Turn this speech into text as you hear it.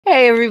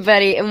Hey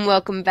everybody, and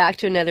welcome back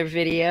to another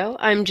video.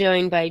 I'm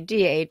joined by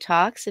DA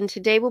Talks, and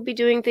today we'll be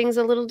doing things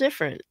a little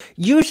different.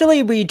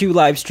 Usually we do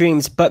live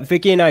streams, but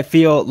Vicky and I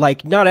feel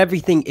like not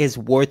everything is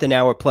worth an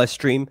hour plus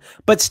stream,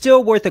 but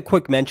still worth a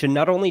quick mention,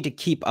 not only to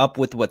keep up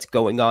with what's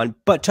going on,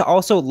 but to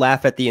also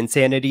laugh at the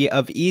insanity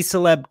of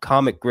e-celeb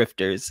comic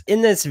grifters.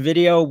 In this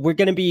video, we're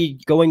going to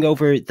be going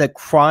over the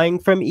crying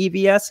from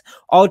EVS,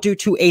 all due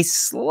to a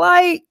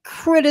slight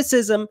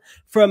criticism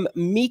from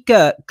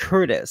Micah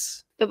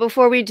Curtis. But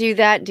before we do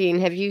that, Dean,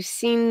 have you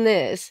seen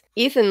this?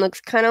 Ethan looks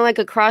kind of like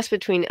a cross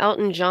between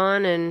Elton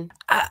John and...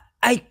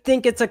 I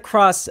think it's a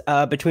cross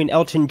between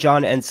Elton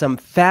John and some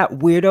fat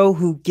weirdo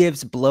who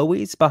gives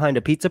blowies behind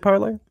a pizza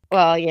parlor.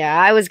 Well,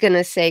 yeah, I was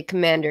gonna say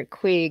Commander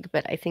Queeg,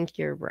 but I think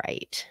you're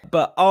right.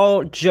 But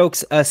all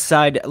jokes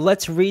aside,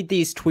 let's read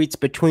these tweets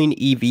between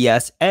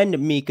EVS and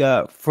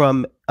Micah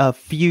from a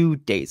few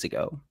days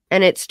ago.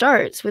 And it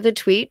starts with a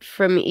tweet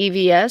from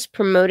EVS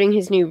promoting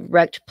his new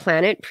Rekt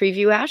Planet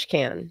preview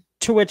ashcan.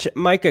 To which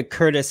Micah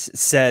Curtis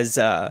says,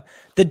 the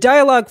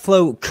dialogue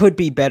flow could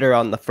be better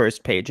on the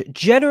first page.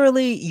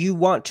 Generally, you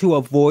want to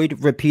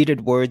avoid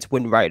repeated words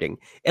when writing.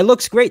 It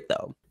looks great,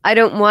 though. I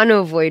don't want to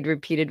avoid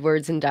repeated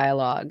words in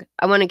dialogue.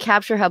 I want to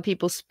capture how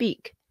people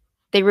speak.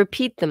 They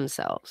repeat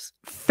themselves.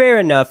 Fair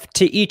enough,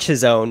 to each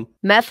his own.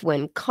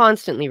 Methwin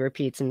constantly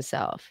repeats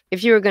himself.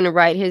 If you were going to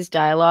write his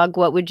dialogue,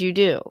 what would you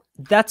do?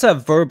 That's a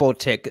verbal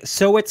tick,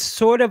 so it's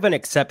sort of an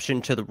exception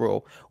to the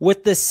rule.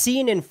 With the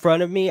scene in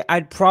front of me,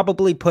 I'd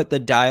probably put the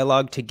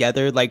dialogue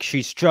together like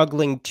she's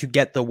struggling to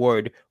get the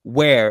word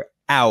where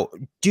out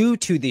due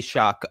to the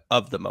shock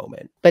of the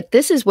moment. But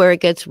this is where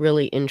it gets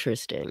really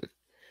interesting.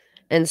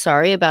 And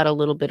sorry about a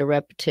little bit of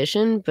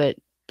repetition, but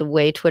the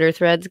way Twitter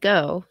threads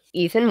go.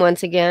 Ethan,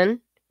 once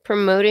again,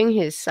 promoting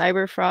his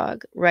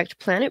CyberFrog Rekt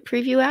Planet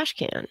preview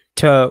ashcan.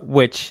 To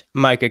which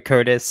Micah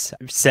Curtis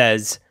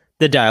says,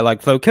 the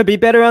dialogue flow could be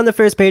better on the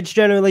first page.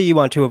 Generally, you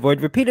want to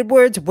avoid repeated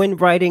words when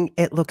writing.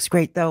 It looks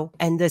great, though.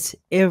 And this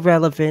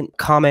irrelevant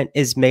comment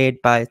is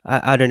made by,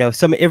 I don't know,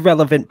 some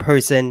irrelevant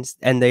person.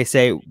 And they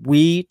say,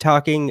 we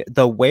talking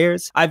the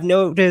wheres? I've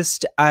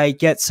noticed I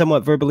get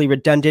somewhat verbally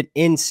redundant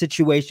in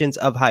situations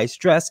of high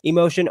stress,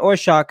 emotion, or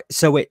shock,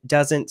 so it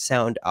doesn't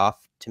sound off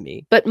to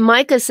me. But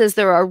Micah says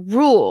there are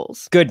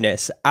rules.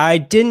 Goodness, I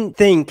didn't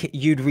think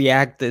you'd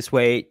react this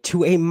way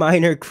to a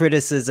minor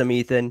criticism,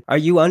 Ethan. Are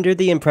you under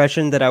the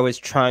impression that I was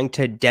trying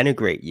to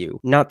denigrate you?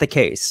 Not the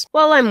case.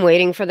 Well, I'm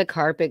waiting for the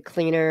carpet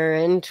cleaner,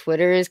 and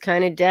Twitter is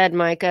kind of dead,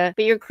 Micah.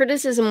 But your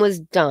criticism was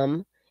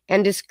dumb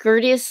and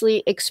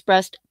discourteously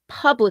expressed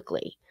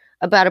publicly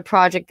about a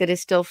project that is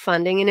still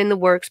funding and in the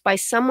works by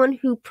someone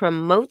who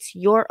promotes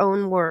your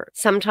own work.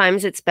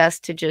 Sometimes it's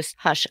best to just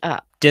hush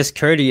up.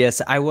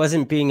 Discourteous? I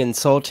wasn't being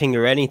insulting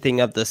or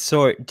anything of the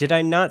sort. Did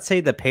I not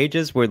say the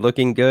pages were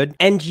looking good?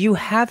 And you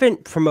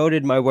haven't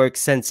promoted my work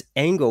since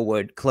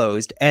Englewood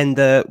closed and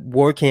the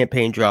war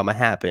campaign drama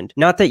happened.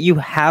 Not that you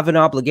have an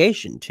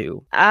obligation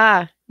to.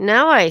 Ah,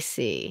 now I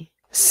see.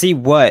 See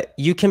what?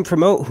 You can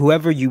promote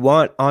whoever you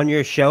want on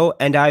your show,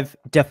 and I've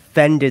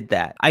defended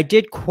that. I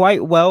did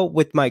quite well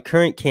with my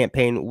current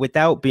campaign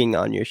without being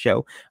on your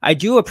show. I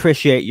do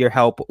appreciate your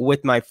help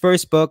with my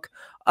first book.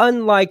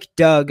 Unlike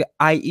Doug,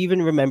 I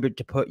even remembered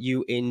to put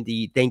you in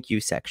the thank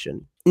you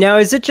section. Now,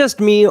 is it just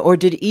me, or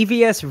did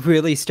EVS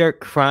really start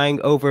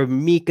crying over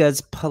Micah's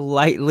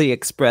politely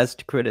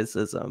expressed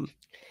criticism?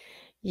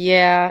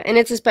 Yeah, and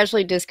it's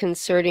especially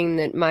disconcerting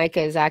that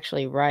Micah is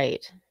actually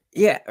right.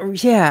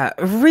 Yeah,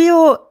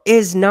 real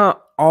is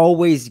not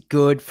always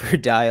good for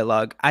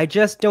dialogue. I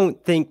just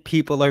don't think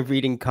people are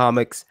reading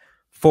comics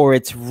for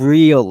its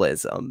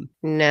realism.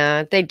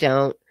 Nah, they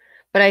don't.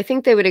 But I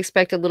think they would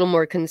expect a little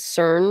more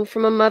concern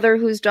from a mother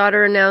whose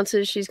daughter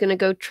announces she's going to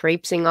go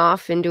traipsing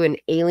off into an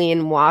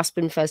alien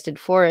wasp-infested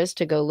forest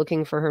to go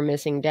looking for her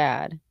missing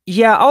dad.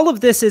 Yeah, all of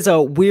this is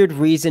a weird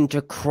reason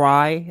to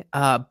cry,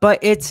 but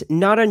it's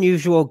not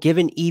unusual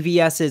given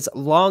EVS's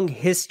long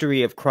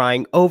history of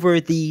crying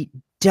over the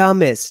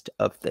dumbest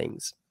of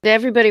things.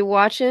 Everybody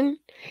watching,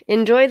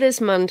 enjoy this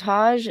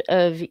montage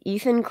of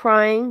Ethan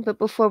crying, but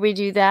before we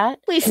do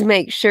that, please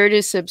make sure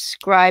to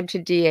subscribe to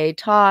DA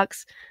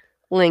Talks.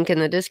 Link in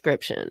the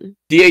description.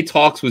 DA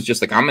Talks was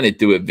just like, I'm gonna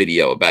do a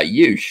video about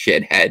you,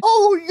 shithead.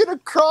 Oh, you're gonna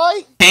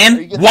cry?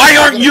 And why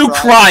aren't you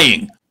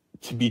crying?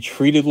 To be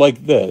treated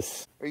like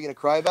this. Are you gonna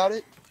cry about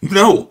it?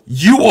 No,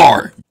 you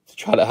are. To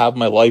try to have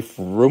my life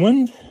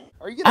ruined?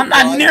 Are you gonna I'm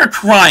not near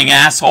crying,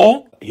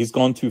 asshole. He's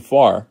gone too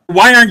far.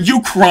 Why aren't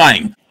you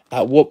crying?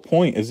 At what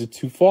point is it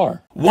too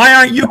far? Why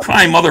aren't you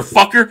crying,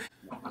 motherfucker?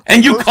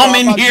 And you First come off,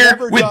 in I've here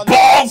never with done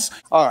balls?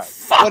 Alright.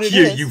 Fuck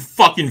you, you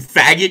fucking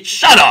faggot.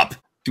 Shut up.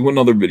 Do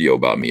another video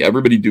about me.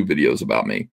 Everybody do videos about me.